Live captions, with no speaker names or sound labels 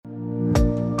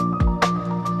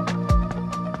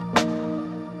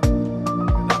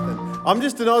I'm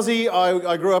just an Aussie.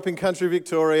 I grew up in country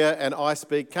Victoria and I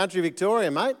speak country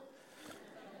Victorian, mate.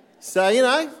 So,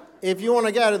 if you want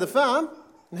to go to the farm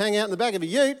and hang out in the back of a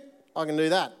ute, I can do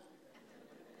that.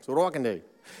 That's what I can do.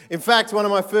 In fact, one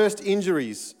of my first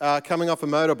injuries coming off a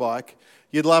motorbike,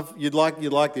 you'd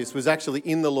like this, was actually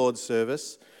in the Lord's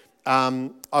service.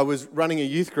 I was running a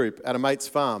youth group at a mate's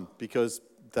farm because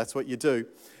that's what you do.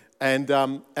 And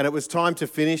it was time to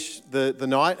finish the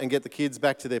night and get the kids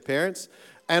back to their parents.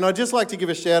 And I'd just like to give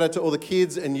a shout out to all the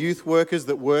kids and youth workers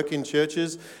that work in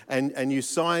churches, and you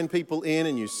sign people in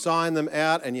and you sign them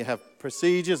out and you have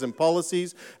procedures and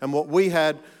policies. And what we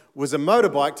had was a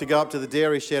motorbike to go up to the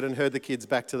dairy shed and herd the kids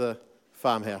back to the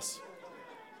farmhouse.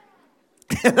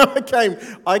 And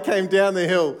I came down the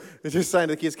hill just saying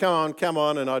to the kids, come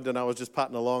on. And I don't know, I was just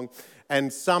putting along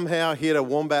and somehow hit a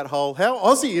wombat hole. How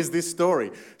Aussie is this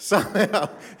story? Somehow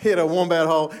hit a wombat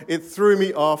hole. It threw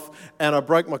me off and I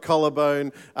broke my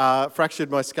collarbone,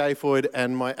 fractured my scaphoid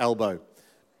and my elbow.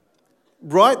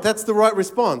 Right? That's the right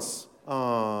response.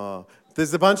 Oh,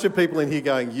 there's a bunch of people in here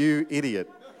going, you idiot.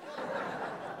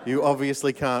 You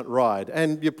obviously can't ride,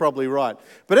 and you're probably right.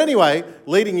 But anyway,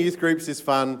 leading youth groups is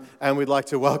fun, and we'd like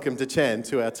to welcome Chan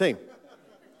to our team.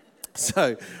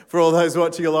 So, for all those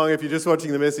watching along, if you're just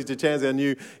watching the message, Chan's our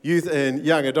new youth and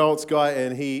young adults guy,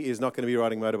 and he is not going to be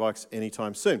riding motorbikes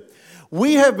anytime soon.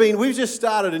 We've just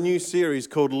started a new series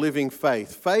called Living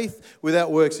Faith. Faith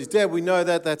without works is dead. We know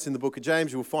that. That's in the book of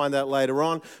James. You'll find that later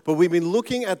on. But we've been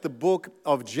looking at the book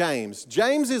of James.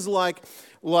 James is like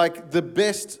the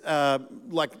best,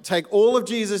 take all of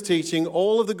Jesus' teaching,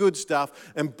 all of the good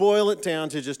stuff, and boil it down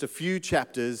to just a few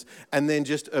chapters and then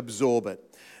just absorb it.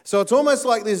 So it's almost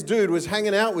like this dude was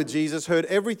hanging out with Jesus, heard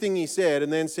everything he said,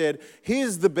 and then said,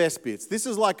 here's the best bits. This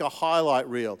is like a highlight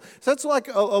reel. So it's like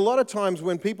a lot of times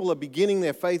when people are beginning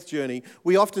their faith journey,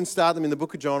 we often start them in the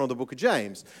book of John or the book of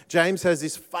James. James has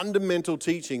this fundamental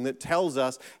teaching that tells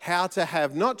us how to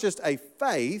have not just a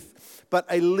faith, but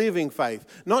a living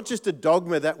faith. Not just a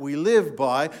dogma that we live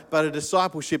by, but a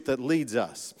discipleship that leads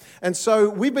us. And so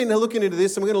we've been looking into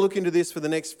this, and we're going to look into this for the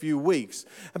next few weeks.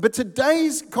 But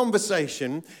today's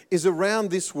conversation is around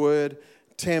this word,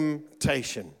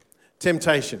 temptation.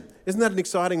 Temptation. Isn't that an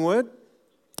exciting word?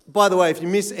 By the way, if you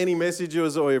miss any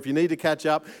messages or if you need to catch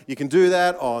up, you can do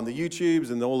that on the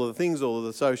YouTubes and all of the things, all of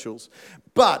the socials.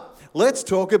 But let's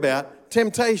talk about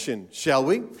temptation, shall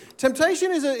we?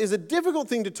 Temptation is a difficult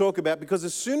thing to talk about because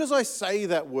as soon as I say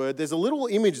that word, there's a little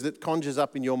image that conjures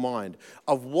up in your mind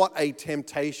of what a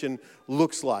temptation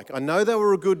looks like. I know they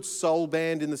were a good soul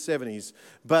band in the 70s,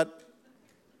 but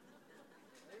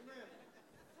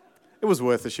it was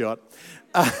worth a shot.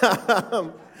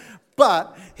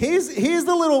 But here's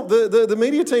the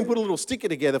media team put a little sticker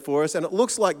together for us, and it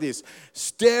looks like this: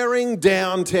 staring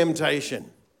down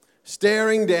temptation.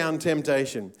 Staring down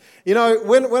temptation. You know,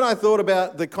 when I thought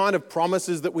about the kind of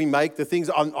promises that we make, the things,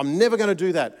 I'm never going to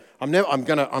do that. I'm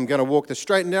going to walk the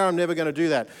straight and narrow. I'm never going to do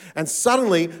that. And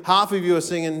suddenly, half of you are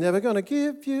singing, never going to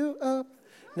give you up,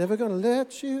 never going to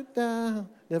let you down,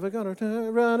 never going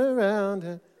to run around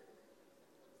and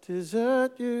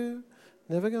desert you,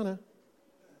 never going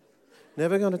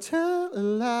to tell a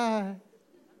lie.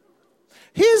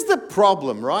 Here's the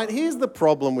problem, right? Here's the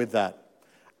problem with that.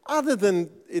 Other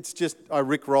than it's just, I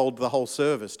rickrolled the whole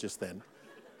service just then.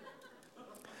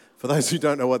 For those who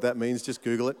don't know what that means, just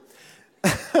Google it.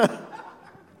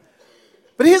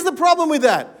 But here's the problem with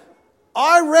that.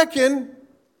 I reckon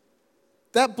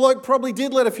that bloke probably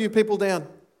did let a few people down.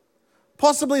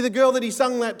 Possibly the girl that he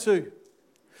sung that to.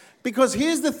 Because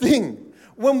here's the thing.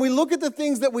 When we look at the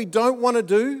things that we don't want to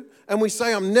do and we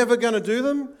say, I'm never going to do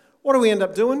them, what do we end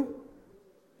up doing?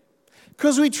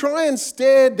 Because we try and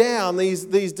stare down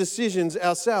these decisions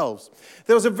ourselves.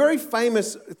 There was a very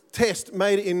famous test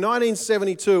made in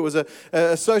 1972. It was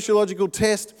a sociological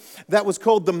test that was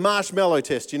called the marshmallow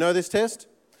test. You know this test?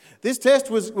 This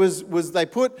test was they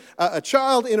put a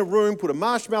child in a room, put a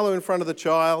marshmallow in front of the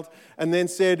child, and then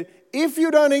said, if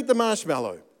you don't eat the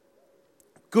marshmallow,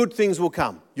 good things will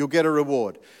come. You'll get a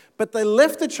reward. But they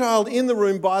left the child in the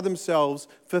room by themselves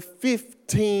for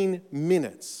 15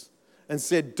 minutes. And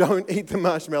said, don't eat the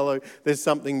marshmallow, there's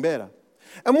something better.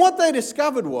 And what they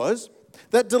discovered was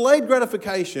that delayed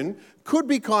gratification could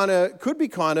be kind of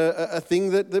a thing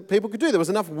that people could do. There was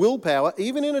enough willpower,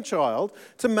 even in a child,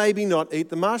 to maybe not eat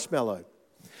the marshmallow.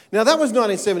 Now, that was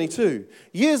 1972.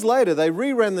 Years later, they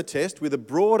reran the test with a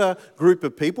broader group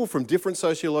of people from different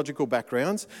sociological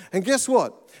backgrounds. And guess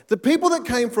what? The people that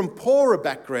came from poorer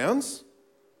backgrounds,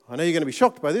 I know you're going to be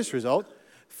shocked by this result,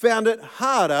 found it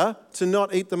harder to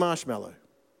not eat the marshmallow.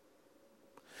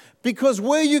 Because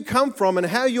where you come from and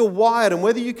how you're wired and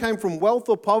whether you came from wealth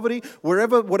or poverty,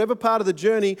 whatever part of the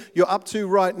journey you're up to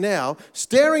right now,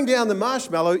 staring down the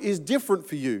marshmallow is different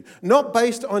for you. Not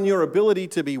based on your ability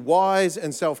to be wise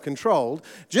and self-controlled,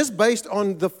 just based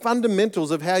on the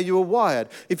fundamentals of how you were wired.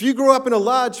 If you grew up in a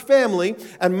large family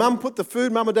and mum or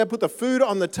dad put the food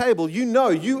on the table, you know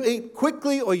you eat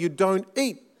quickly or you don't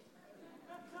eat.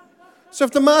 So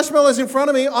if the marshmallow's in front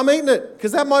of me, I'm eating it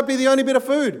because that might be the only bit of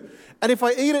food. And if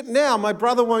I eat it now, my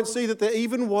brother won't see that there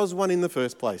even was one in the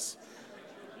first place.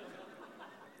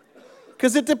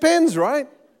 Because it depends, right?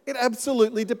 It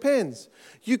absolutely depends.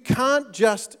 You can't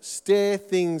just stare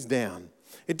things down.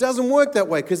 It doesn't work that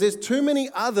way because there's too many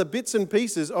other bits and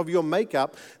pieces of your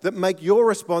makeup that make your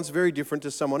response very different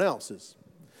to someone else's.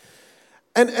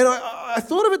 And I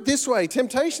thought of it this way.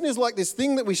 Temptation is like this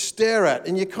thing that we stare at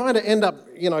and you kind of end up,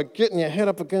 getting your head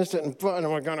up against it and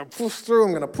we're going to push through, I'm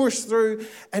going to push through.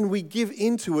 And we give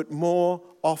into it more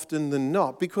often than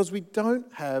not because we don't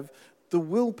have the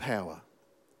willpower.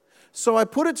 So I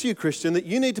put it to you, Christian, that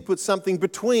you need to put something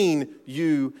between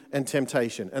you and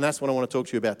temptation. And that's what I want to talk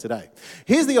to you about today.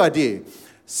 Here's the idea.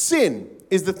 Sin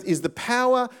is the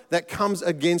power that comes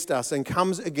against us and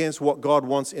comes against what God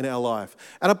wants in our life.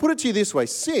 And I put it to you this way.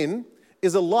 Sin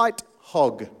is a light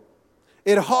hog.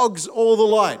 It hogs all the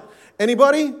light.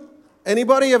 Anybody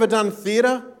ever done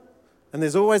theatre? And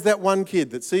there's always that one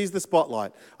kid that sees the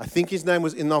spotlight. I think his name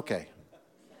was Inoke.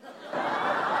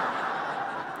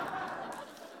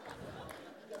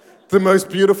 The most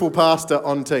beautiful pastor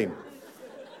on team.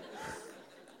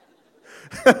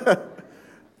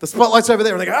 The spotlight's over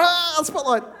there, and they go,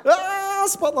 spotlight,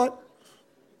 spotlight.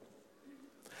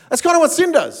 That's kind of what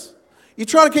sin does. You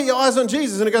try to keep your eyes on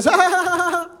Jesus, and it goes,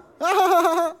 I'm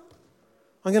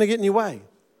going to get in your way.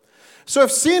 So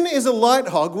if sin is a light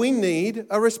hog, we need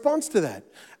a response to that.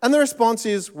 And the response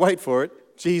is, wait for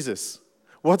it, Jesus.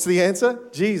 What's the answer?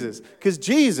 Jesus. Because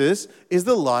Jesus is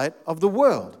the light of the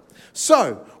world.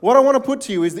 So, what I want to put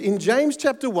to you is that in James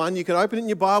chapter 1, you can open it in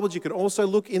your Bibles, you can also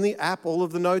look in the app, all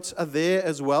of the notes are there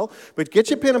as well. But get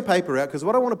your pen and paper out, because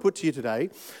what I want to put to you today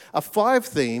are 5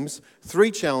 themes,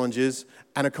 3 challenges,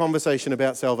 and a conversation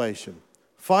about salvation.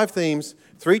 5 themes,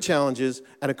 3 challenges,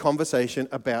 and a conversation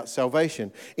about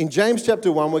salvation. In James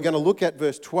chapter 1, we're going to look at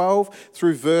verse 12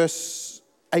 through verse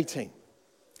 18.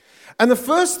 And the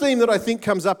first theme that I think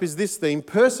comes up is this theme,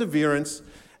 perseverance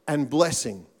and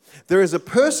blessing. There is a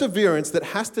perseverance that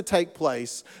has to take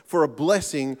place for a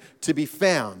blessing to be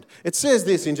found. It says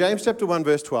this in James chapter 1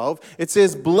 verse 12. It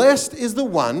says, blessed is the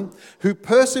one who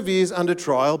perseveres under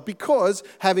trial, because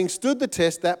having stood the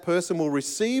test, that person will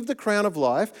receive the crown of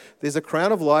life. There's a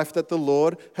crown of life that the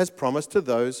Lord has promised to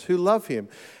those who love him.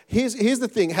 Here's the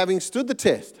thing, having stood the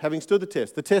test,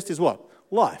 the test is what?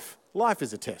 Life. Life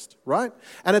is a test, right?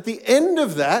 And at the end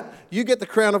of that, you get the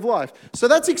crown of life. So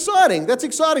that's exciting. That's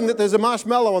exciting that there's a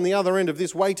marshmallow on the other end of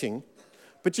this waiting.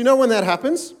 But you know when that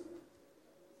happens?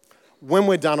 When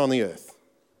we're done on the earth.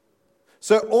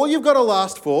 So all you've got to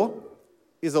last for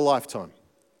is a lifetime.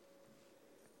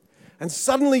 And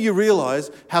suddenly you realize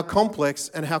how complex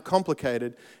and how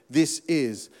complicated this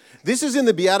is. This is in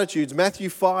the Beatitudes, Matthew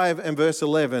 5 and verse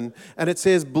 11, and it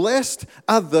says, blessed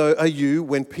are you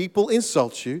when people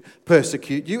insult you,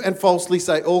 persecute you, and falsely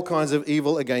say all kinds of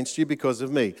evil against you because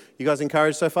of me. You guys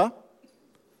encouraged so far?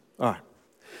 All right.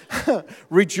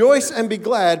 Rejoice and be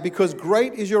glad, because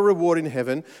great is your reward in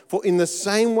heaven, for in the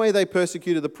same way they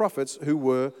persecuted the prophets who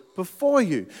were before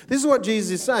you. This is what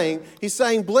Jesus is saying. He's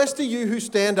saying, blessed are you who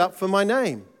stand up for my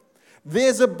name.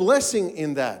 There's a blessing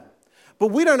in that. But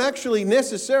we don't actually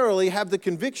necessarily have the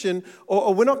conviction,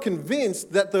 or we're not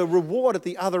convinced that the reward at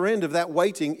the other end of that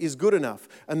waiting is good enough.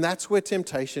 And that's where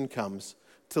temptation comes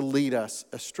to lead us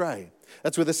astray.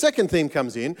 That's where the second theme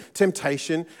comes in,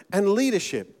 temptation and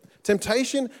leadership.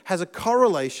 Temptation has a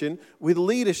correlation with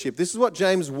leadership. This is what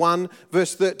James 1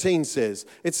 verse 13 says.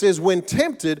 It says, when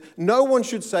tempted, no one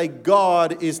should say,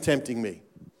 God is tempting me.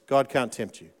 God can't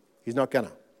tempt you. He's not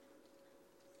gonna.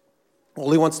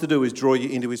 All he wants to do is draw you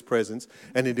into his presence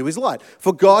and into his light.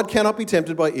 For God cannot be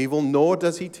tempted by evil, nor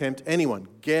does he tempt anyone.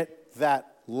 Get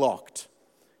that locked.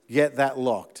 Get that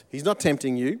locked. He's not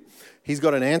tempting you. He's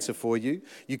got an answer for you.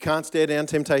 You can't stare down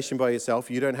temptation by yourself.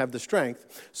 You don't have the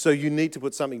strength. So you need to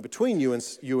put something between you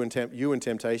and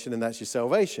temptation, and that's your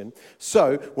salvation.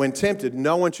 So when tempted,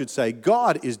 no one should say,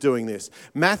 God is doing this.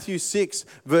 Matthew 6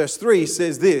 verse 3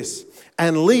 says this,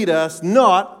 and lead us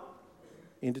not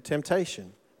into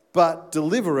temptation, but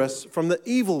deliver us from the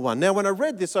evil one. Now, when I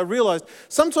read this, I realized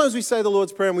sometimes we say the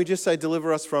Lord's Prayer and we just say,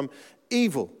 deliver us from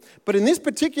evil. But in this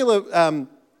particular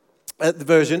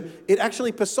version, it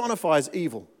actually personifies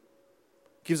evil.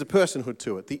 gives a personhood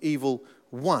to it, the evil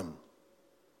one.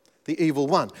 The evil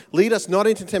one. Lead us not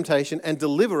into temptation and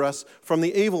deliver us from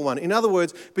the evil one. In other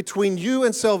words, between you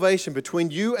and salvation, between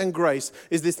you and grace,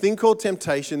 is this thing called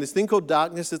temptation, this thing called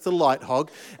darkness. It's the light hog,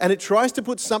 and it tries to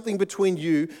put something between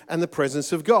you and the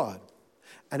presence of God.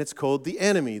 And it's called the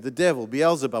enemy, the devil,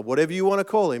 Beelzebub, whatever you want to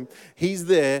call him. He's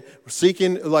there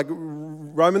seeking, like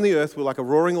roaming the earth, like a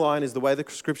roaring lion is the way the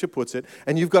scripture puts it,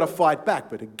 and you've got to fight back.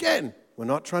 But again, we're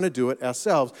not trying to do it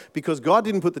ourselves because God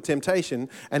didn't put the temptation,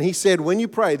 and he said when you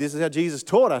pray, this is how Jesus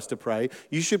taught us to pray,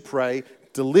 you should pray,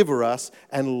 deliver us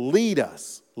and lead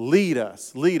us, lead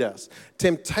us, lead us.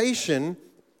 Temptation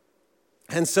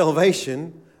and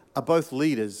salvation are both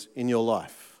leaders in your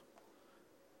life.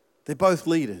 They're both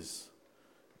leaders.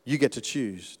 You get to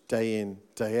choose day in,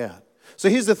 day out. So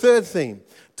here's the third theme: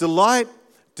 delight,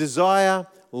 desire,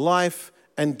 life,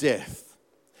 and death.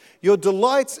 Your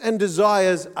delights and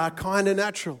desires are kind of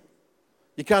natural.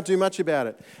 You can't do much about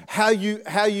it. How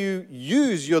you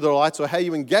use your delights or how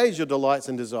you engage your delights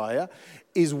and desire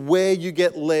is where you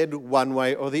get led one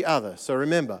way or the other. So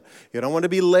remember, you don't want to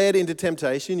be led into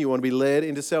temptation. You want to be led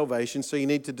into salvation. So you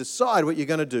need to decide what you're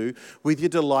going to do with your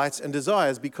delights and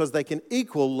desires because they can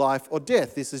equal life or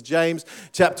death. This is James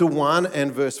chapter 1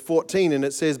 and verse 14. And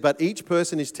it says, but each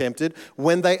person is tempted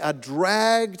when they are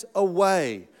dragged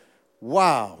away.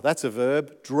 Wow, that's a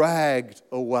verb, dragged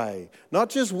away. Not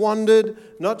just wandered,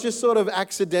 not just sort of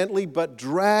accidentally, but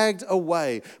dragged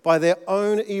away by their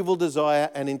own evil desire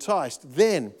and enticed.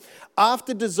 Then,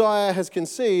 after desire has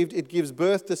conceived, it gives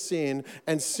birth to sin,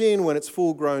 and sin, when it's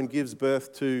full grown, gives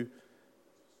birth to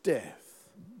death.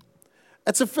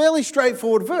 It's a fairly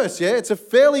straightforward verse, yeah? It's a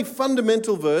fairly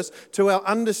fundamental verse to our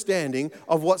understanding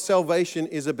of what salvation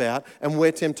is about and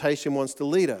where temptation wants to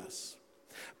lead us.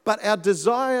 But our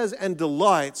desires and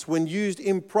delights, when used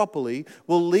improperly,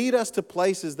 will lead us to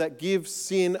places that give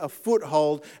sin a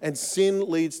foothold, and sin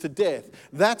leads to death.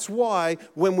 That's why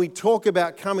when we talk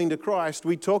about coming to Christ,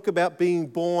 we talk about being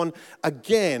born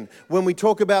again. When we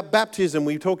talk about baptism,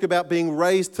 we talk about being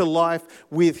raised to life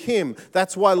with Him.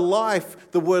 That's why life,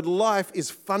 the word life,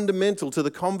 is fundamental to the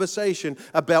conversation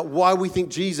about why we think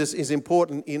Jesus is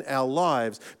important in our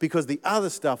lives, because the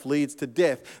other stuff leads to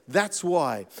death. That's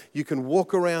why you can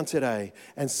walk around today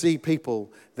and see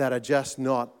people that are just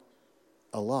not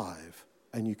alive,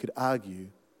 and you could argue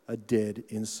are dead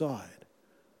inside,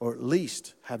 or at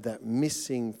least have that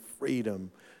missing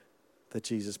freedom that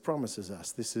Jesus promises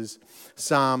us. This is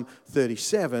Psalm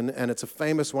 37, and it's a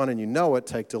famous one, and you know it.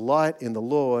 Take delight in the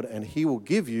Lord, and He will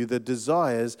give you the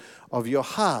desires of your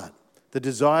heart. The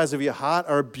desires of your heart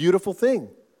are a beautiful thing.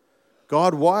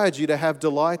 God wired you to have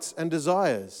delights and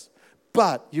desires,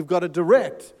 but you've got to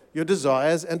direct your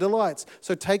desires and delights.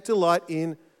 So take delight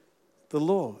in the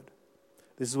Lord.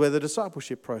 This is where the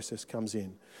discipleship process comes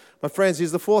in. My friends,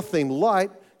 here's the fourth theme.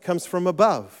 Light comes from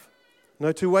above.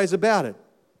 No two ways about it.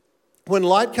 When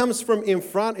light comes from in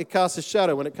front, it casts a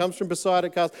shadow. When it comes from beside,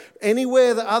 it casts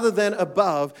anywhere other than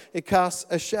above, it casts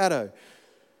a shadow.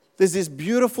 There's this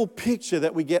beautiful picture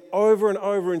that we get over and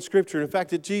over in Scripture. In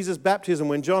fact, at Jesus' baptism,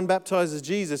 when John baptizes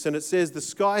Jesus, and it says the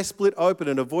sky split open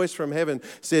and a voice from heaven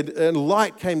said, and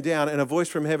light came down, and a voice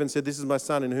from heaven said, this is my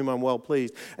son in whom I'm well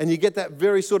pleased. And you get that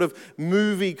very sort of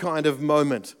movie kind of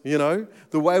moment, you know.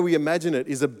 The way we imagine it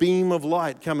is a beam of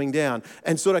light coming down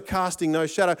and sort of casting no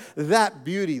shadow. That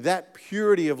beauty, that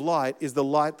purity of light is the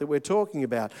light that we're talking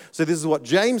about. So this is what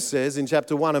James says in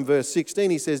chapter 1 and verse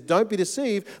 16. He says, don't be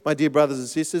deceived, my dear brothers and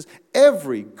sisters.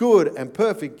 Every good and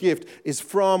perfect gift is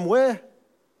from where?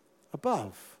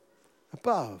 Above.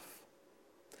 Above.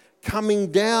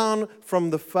 Coming down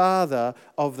from the Father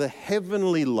of the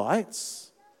heavenly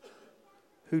lights,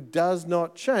 who does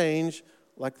not change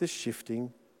like the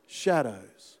shifting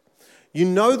shadows. You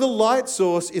know the light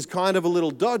source is kind of a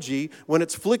little dodgy when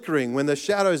it's flickering, when the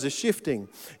shadows are shifting.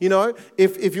 You know,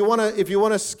 if you want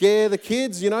to scare the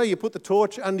kids, you know, you put the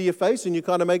torch under your face and you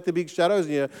kind of make the big shadows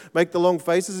and you make the long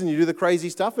faces and you do the crazy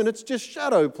stuff, and it's just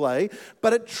shadow play,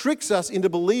 but it tricks us into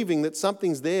believing that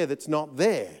something's there that's not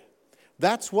there.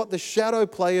 That's what the shadow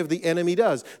play of the enemy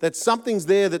does. That something's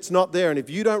there that's not there. And if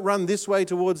you don't run this way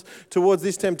towards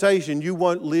this temptation, you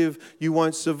won't live, you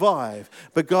won't survive.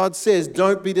 But God says,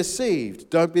 don't be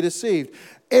deceived. Don't be deceived.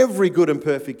 Every good and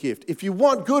perfect gift. If you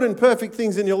want good and perfect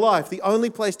things in your life, the only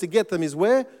place to get them is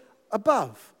where?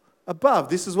 Above. Above.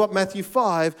 This is what Matthew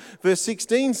 5 verse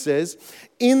 16 says.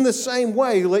 In the same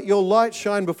way, let your light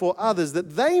shine before others,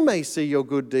 that they may see your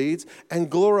good deeds and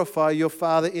glorify your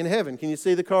Father in heaven. Can you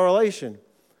see the correlation?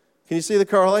 Can you see the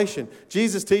correlation?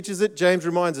 Jesus teaches it, James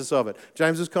reminds us of it.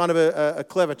 James was kind of a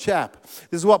clever chap.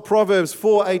 This is what Proverbs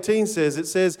 4:18 says. It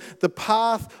says, the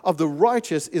path of the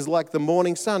righteous is like the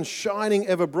morning sun, shining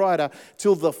ever brighter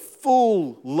till the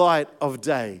full light of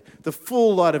day. The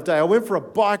full light of day. I went for a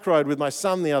bike ride with my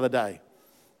son the other day.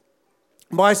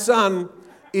 My son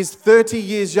is 30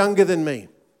 years younger than me.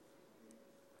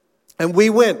 And we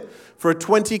went for a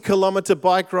 20-kilometer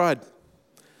bike ride.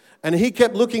 And he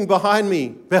kept looking behind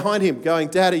him, going,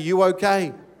 Dad, are you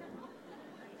okay?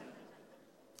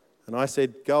 And I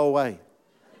said, go away.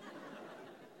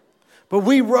 But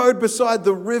we rode beside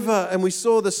the river and we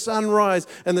saw the sunrise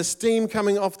and the steam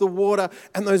coming off the water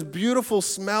and those beautiful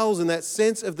smells and that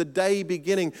sense of the day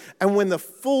beginning. And when the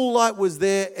full light was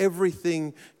there,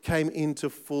 everything came into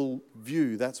full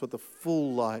view. That's what the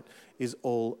full light is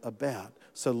all about.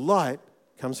 So light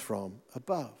comes from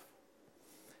above.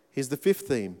 Here's the fifth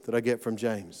theme that I get from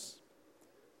James.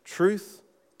 Truth,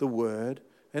 the word,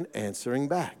 and answering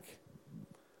back.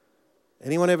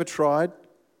 Anyone ever tried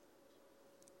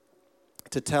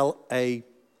to tell a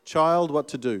child what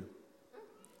to do?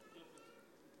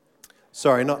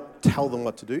 Sorry, not tell them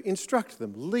what to do. Instruct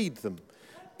them, lead them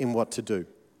in what to do.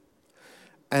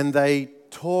 And they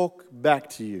talk back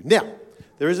to you. Now,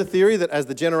 there is a theory that as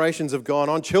the generations have gone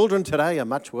on, children today are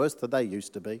much worse than they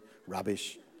used to be.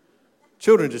 Rubbish.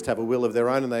 Children just have a will of their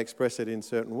own and they express it in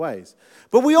certain ways.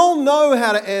 But we all know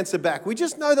how to answer back. We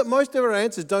just know that most of our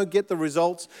answers don't get the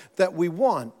results that we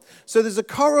want. So there's a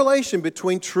correlation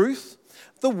between truth,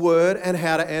 the word, and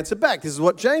how to answer back. This is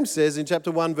what James says in chapter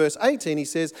 1, verse 18. He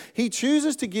says, he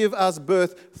chooses to give us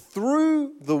birth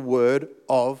through the word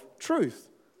of truth.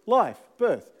 Life,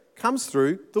 birth, comes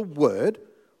through the word,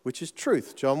 which is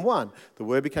truth. John 1, the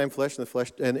word became flesh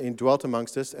and dwelt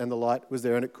amongst us, and the light was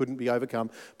there and it couldn't be overcome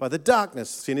by the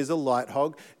darkness. Sin is a light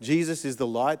hog. Jesus is the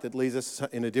light that leads us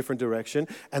in a different direction,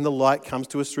 and the light comes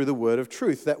to us through the word of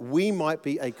truth, that we might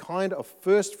be a kind of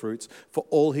first fruits for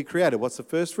all he created. What's the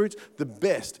first fruits? The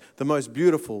best, the most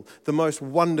beautiful, the most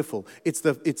wonderful. It's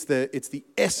the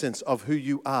essence of who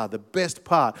you are, the best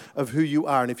part of who you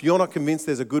are. And if you're not convinced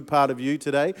there's a good part of you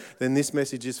today, then this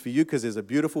message is for you, because there's a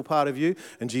beautiful part of you,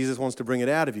 and Jesus wants to bring it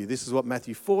out of you. This is what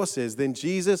Matthew 4 says. Then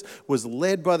Jesus was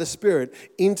led by the Spirit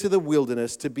into the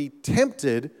wilderness to be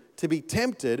tempted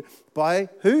by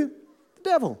who? The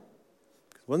devil.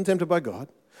 He wasn't tempted by God,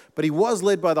 but he was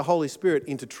led by the Holy Spirit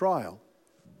into trial.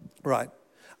 Right.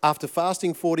 After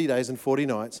fasting 40 days and 40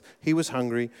 nights, he was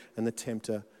hungry, and the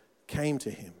tempter came to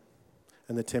him.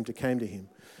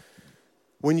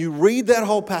 When you read that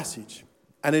whole passage,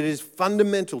 and it is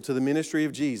fundamental to the ministry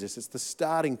of Jesus, it's the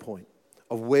starting point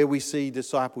of where we see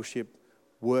discipleship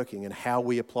working and how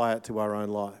we apply it to our own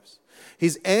lives.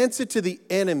 His answer to the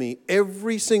enemy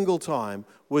every single time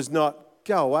was not,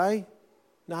 go away,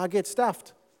 nah, get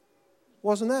stuffed.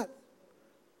 Wasn't that?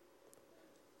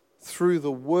 Through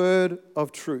the word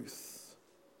of truth.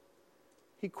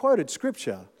 He quoted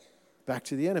scripture back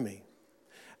to the enemy.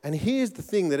 And here's the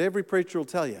thing that every preacher will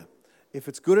tell you. If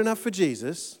it's good enough for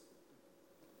Jesus,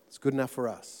 it's good enough for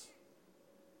us.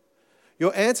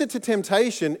 Your answer to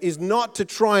temptation is not to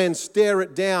try and stare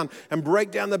it down and break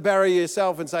down the barrier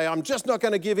yourself and say, I'm just not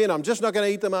going to give in. I'm just not going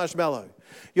to eat the marshmallow.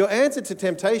 Your answer to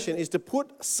temptation is to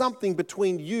put something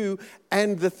between you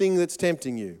and the thing that's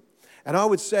tempting you. And I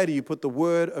would say to you, put the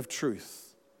word of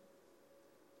truth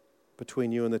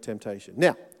between you and the temptation.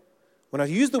 Now, when I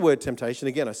use the word temptation,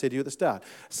 again, I said to you at the start,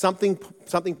 something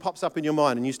pops up in your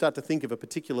mind and you start to think of a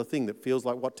particular thing that feels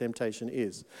like what temptation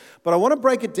is. But I want to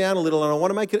break it down a little, and I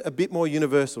want to make it a bit more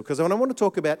universal, because I want to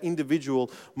talk about individual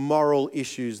moral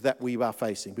issues that we are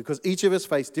facing, because each of us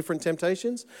face different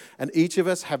temptations, and each of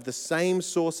us have the same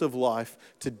source of life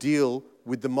to deal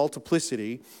with the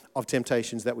multiplicity of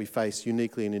temptations that we face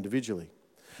uniquely and individually.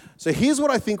 So here's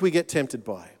what I think we get tempted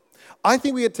by. I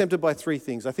think we get tempted by three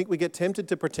things. I think we get tempted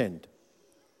to pretend.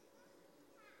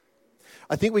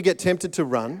 I think we get tempted to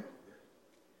run,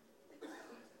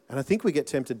 and I think we get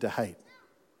tempted to hate.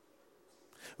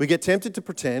 We get tempted to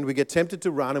pretend, we get tempted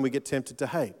to run, and we get tempted to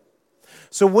hate.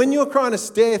 So when you're trying to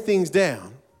stare things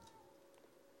down,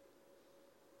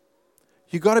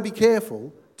 you've got to be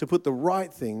careful to put the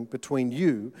right thing between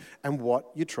you and what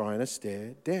you're trying to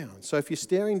stare down. So if you're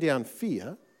staring down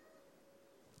fear,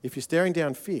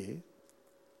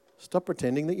 stop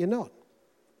pretending that you're not.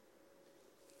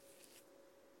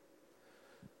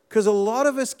 Because a lot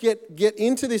of us get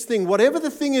into this thing, whatever the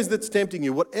thing is that's tempting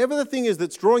you, whatever the thing is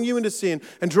that's drawing you into sin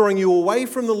and drawing you away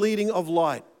from the leading of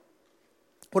light,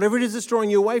 whatever it is that's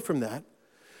drawing you away from that,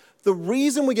 the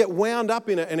reason we get wound up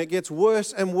in it and it gets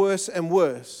worse and worse and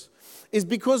worse is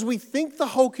because we think the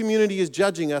whole community is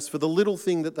judging us for the little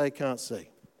thing that they can't see.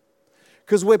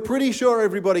 Because we're pretty sure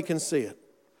everybody can see it.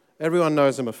 Everyone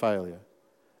knows I'm a failure.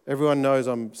 Everyone knows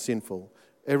I'm sinful.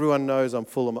 Everyone knows I'm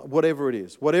full of whatever it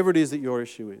is that your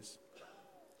issue is.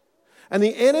 And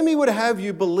the enemy would have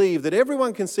you believe that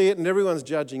everyone can see it and everyone's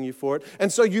judging you for it,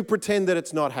 and so you pretend that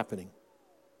it's not happening.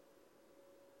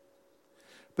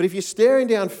 But if you're staring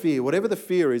down fear, whatever the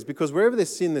fear is, because wherever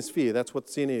there's sin, there's fear. That's what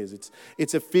sin is.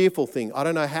 It's a fearful thing. I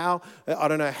don't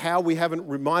know how we haven't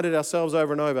reminded ourselves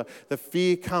over and over that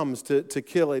fear comes to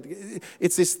kill it.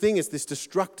 It's this thing, it's this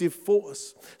destructive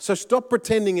force. So stop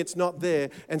pretending it's not there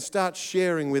and start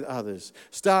sharing with others.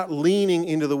 Start leaning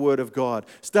into the Word of God.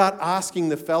 Start asking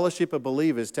the fellowship of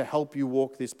believers to help you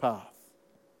walk this path.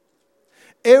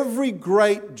 Every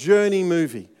great journey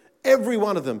movie, every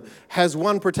one of them has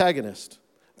one protagonist.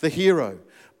 The hero.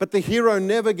 But the hero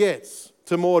never gets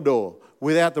to Mordor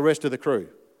without the rest of the crew.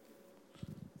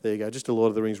 There you go, just a Lord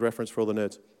of the Rings reference for all the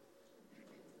nerds.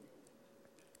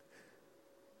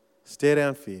 Stare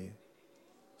down fear.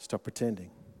 Stop pretending.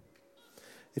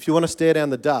 If you want to stare down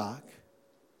the dark,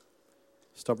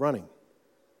 stop running.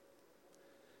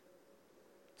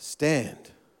 Stand.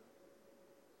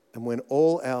 And when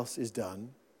all else is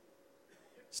done,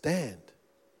 stand.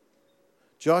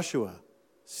 Joshua,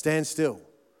 stand still.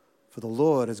 For the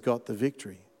Lord has got the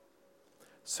victory.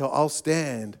 So I'll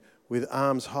stand with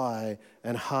arms high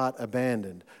and heart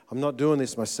abandoned. I'm not doing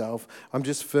this myself. I'm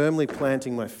just firmly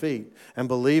planting my feet and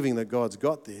believing that God's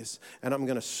got this. And I'm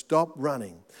going to stop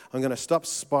running. I'm going to stop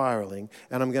spiraling.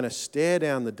 And I'm going to stare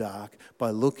down the dark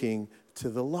by looking to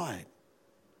the light.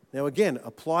 Now again,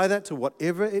 apply that to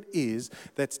whatever it is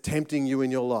that's tempting you in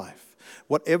your life.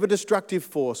 Whatever destructive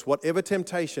force, whatever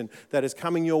temptation that is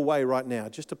coming your way right now,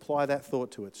 just apply that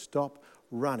thought to it. Stop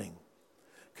running.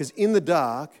 Because in the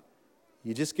dark,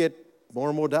 you just get more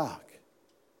and more dark.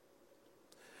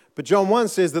 But John 1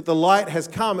 says that the light has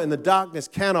come and the darkness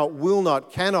cannot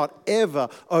ever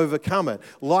overcome it.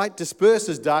 Light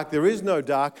disperses dark. There is no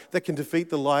dark that can defeat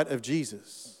the light of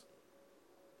Jesus.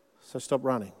 So stop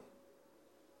running.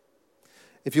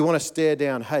 If you want to stare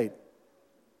down hate,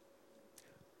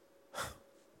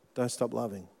 don't stop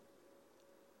loving.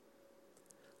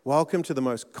 Welcome to the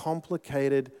most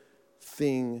complicated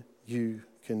thing you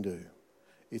can do.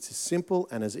 It's as simple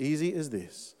and as easy as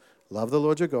this. Love the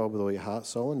Lord your God with all your heart,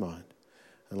 soul, and mind,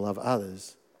 and love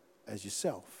others as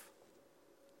yourself.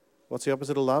 What's the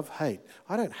opposite of love? Hate.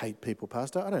 I don't hate people,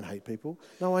 Pastor. I don't hate people.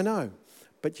 No, I know.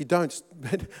 But you don't.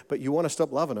 But you want to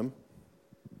stop loving them.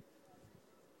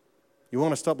 You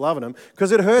want to stop loving them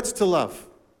because it hurts to love.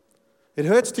 It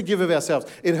hurts to give of ourselves.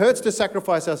 It hurts to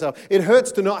sacrifice ourselves. It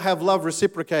hurts to not have love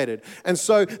reciprocated. And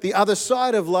so the other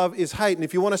side of love is hate. And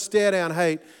if you want to stare down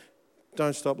hate,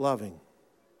 don't stop loving.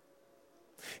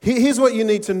 Here's what you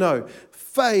need to know.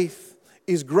 Faith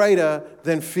is greater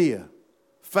than fear.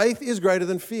 Faith is greater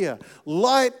than fear.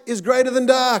 Light is greater than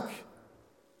dark.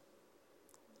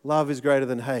 Love is greater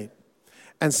than hate.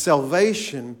 And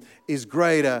salvation is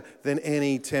greater than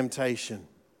any temptation.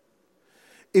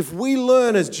 If we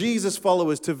learn as Jesus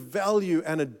followers to value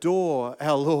and adore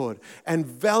our Lord and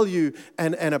value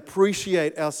and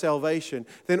appreciate our salvation,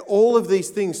 then all of these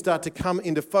things start to come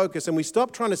into focus and we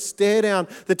stop trying to stare down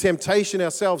the temptation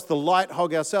ourselves, the light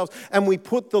hog ourselves, and we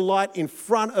put the light in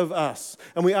front of us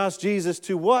and we ask Jesus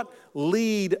to what?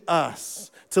 Lead us.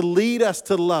 To lead us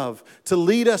to love, to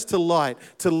lead us to light,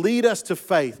 to lead us to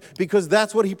faith, because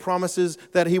that's what he promises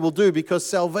that he will do, because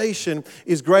salvation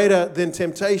is greater than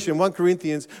temptation. 1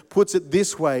 Corinthians puts it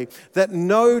this way, that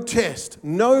no test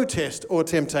or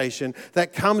temptation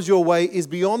that comes your way is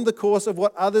beyond the course of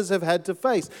what others have had to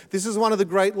face. This is one of the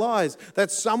great lies,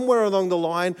 that somewhere along the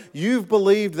line you've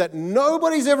believed that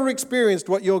nobody's ever experienced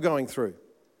what you're going through.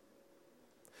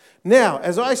 Now,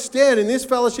 as I stand in this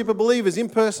fellowship of believers in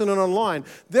person and online,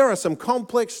 there are some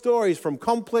complex stories from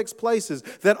complex places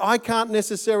that I can't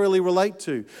necessarily relate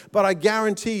to. But I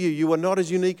guarantee you, you are not as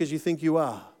unique as you think you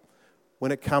are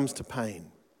when it comes to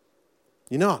pain.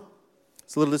 You're not.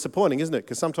 It's a little disappointing, isn't it?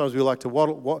 Because sometimes we like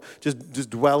to just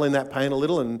dwell in that pain a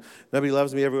little and nobody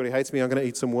loves me, everybody hates me, I'm going to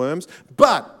eat some worms.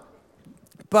 But,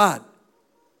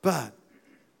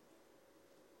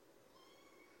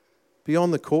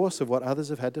 beyond the course of what others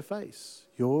have had to face,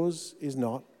 yours is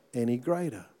not any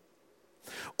greater.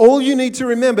 All you need to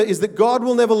remember is that God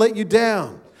will never let you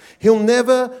down. He'll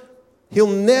never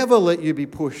let you be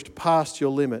pushed past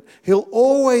your limit. He'll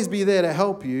always be there to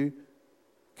help you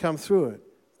come through it,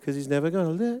 because he's never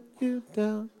going to let you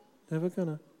down. Never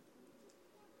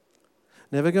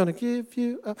going to give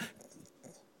you up.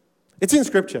 It's in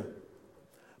Scripture.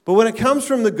 But when it comes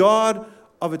from the God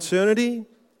of eternity,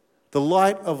 The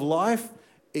light of life,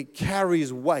 it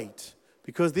carries weight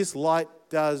because this light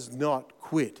does not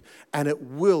quit and it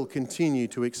will continue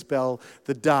to expel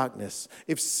the darkness.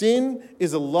 If sin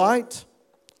is a light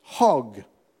hog,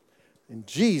 then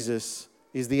Jesus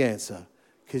is the answer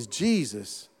because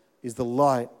Jesus is the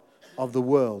light of the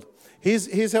world.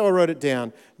 Here's how I wrote it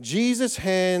down. Jesus'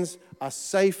 hands are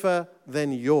safer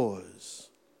than yours.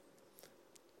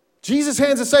 Jesus'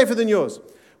 hands are safer than yours.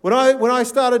 When I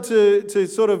started to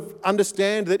sort of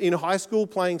understand that in high school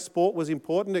playing sport was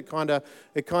important, it kind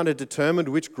of determined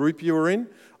which group you were in.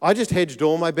 I just hedged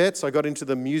all my bets. I got into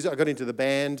the music, I got into the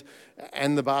band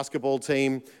and the basketball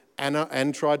team,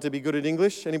 and tried to be good at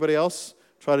English. Anybody else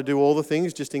try to do all the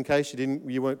things just in case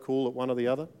you weren't cool at one or the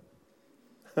other?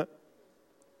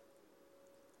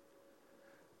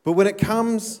 But when it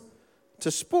comes to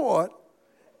sport,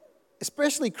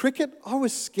 especially cricket, I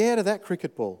was scared of that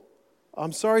cricket ball.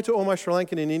 I'm sorry to all my Sri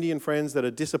Lankan and Indian friends that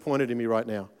are disappointed in me right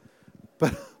now,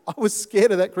 but I was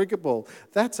scared of that cricket ball.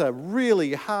 That's a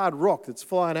really hard rock that's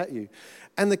flying at you.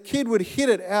 And the kid would hit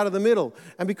it out of the middle.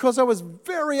 And because I was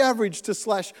very average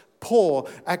to / poor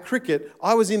at cricket,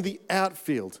 I was in the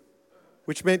outfield,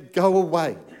 which meant go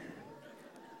away.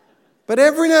 But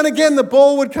every now and again, the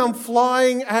ball would come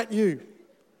flying at you.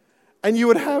 And you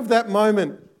would have that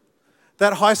moment,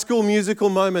 that High School Musical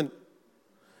moment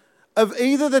of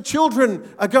either the children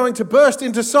are going to burst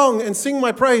into song and sing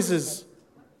my praises,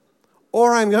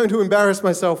 or I'm going to embarrass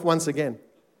myself once again.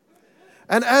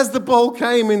 And as the ball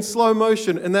came in slow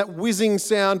motion and that whizzing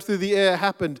sound through the air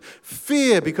happened,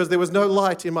 fear, because there was no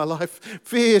light in my life,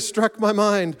 fear struck my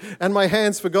mind and my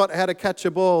hands forgot how to catch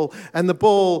a ball. And the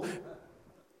ball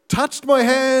touched my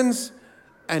hands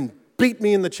and beat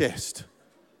me in the chest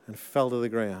and fell to the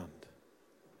ground.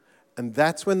 And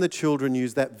that's when the children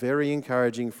used that very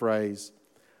encouraging phrase,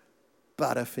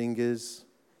 Butterfingers,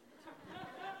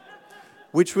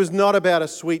 which was not about a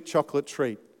sweet chocolate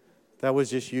treat. That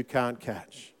was just you can't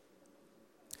catch.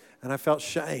 And I felt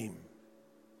shame.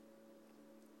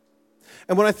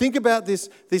 And when I think about this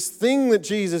thing that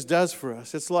Jesus does for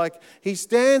us, it's like he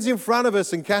stands in front of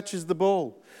us and catches the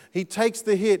ball. He takes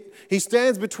the hit. He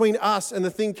stands between us and the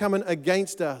thing coming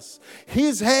against us.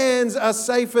 His hands are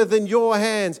safer than your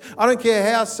hands. I don't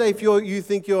care how safe you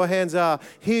think your hands are.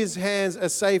 His hands are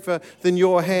safer than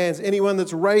your hands. Anyone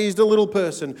that's raised a little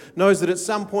person knows that at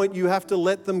some point you have to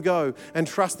let them go and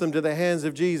trust them to the hands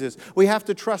of Jesus. We have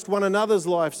to trust one another's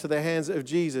lives to the hands of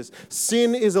Jesus.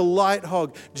 Sin is a light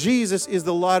hog. Jesus is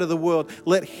the light of the world.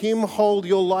 Let him hold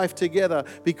your life together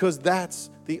because that's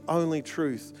the only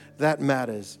truth that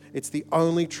matters. It's the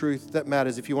only truth that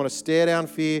matters. If you want to stare down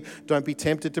fear, don't be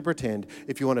tempted to pretend.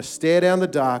 If you want to stare down the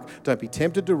dark, don't be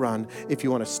tempted to run. If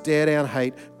you want to stare down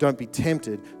hate, don't be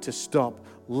tempted to stop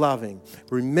loving.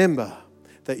 Remember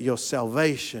that your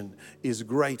salvation is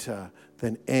greater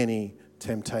than any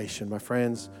temptation. My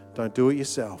friends, don't do it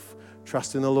yourself.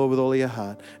 Trust in the Lord with all your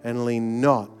heart and lean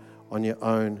not on your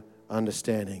own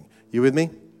understanding. You with me?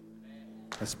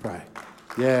 Let's pray.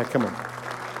 Yeah, come on.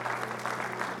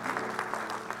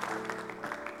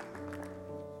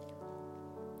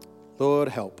 Lord,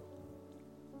 help.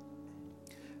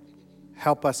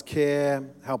 Help us care,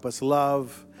 help us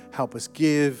love, help us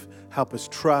give, help us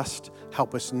trust,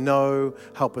 help us know,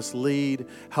 help us lead,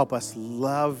 help us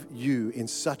love you in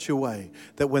such a way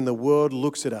that when the world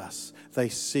looks at us, they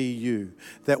see you.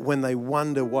 That when they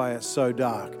wonder why it's so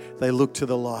dark, they look to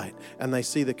the light and they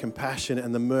see the compassion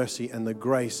and the mercy and the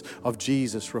grace of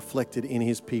Jesus reflected in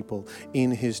his people,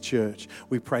 in his church.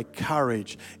 We pray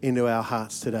courage into our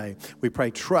hearts today. We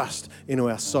pray trust into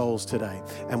our souls today.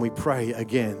 And we pray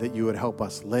again that you would help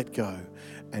us let go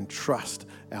and trust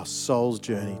our soul's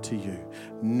journey to you,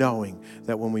 knowing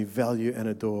that when we value and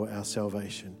adore our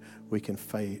salvation, we can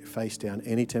face down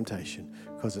any temptation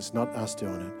because it's not us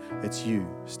doing it, it's you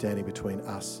standing between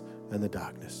us and the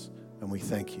darkness. And we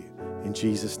thank you in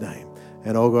Jesus' name.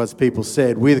 And all God's people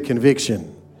said with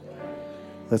conviction,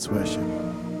 let's worship.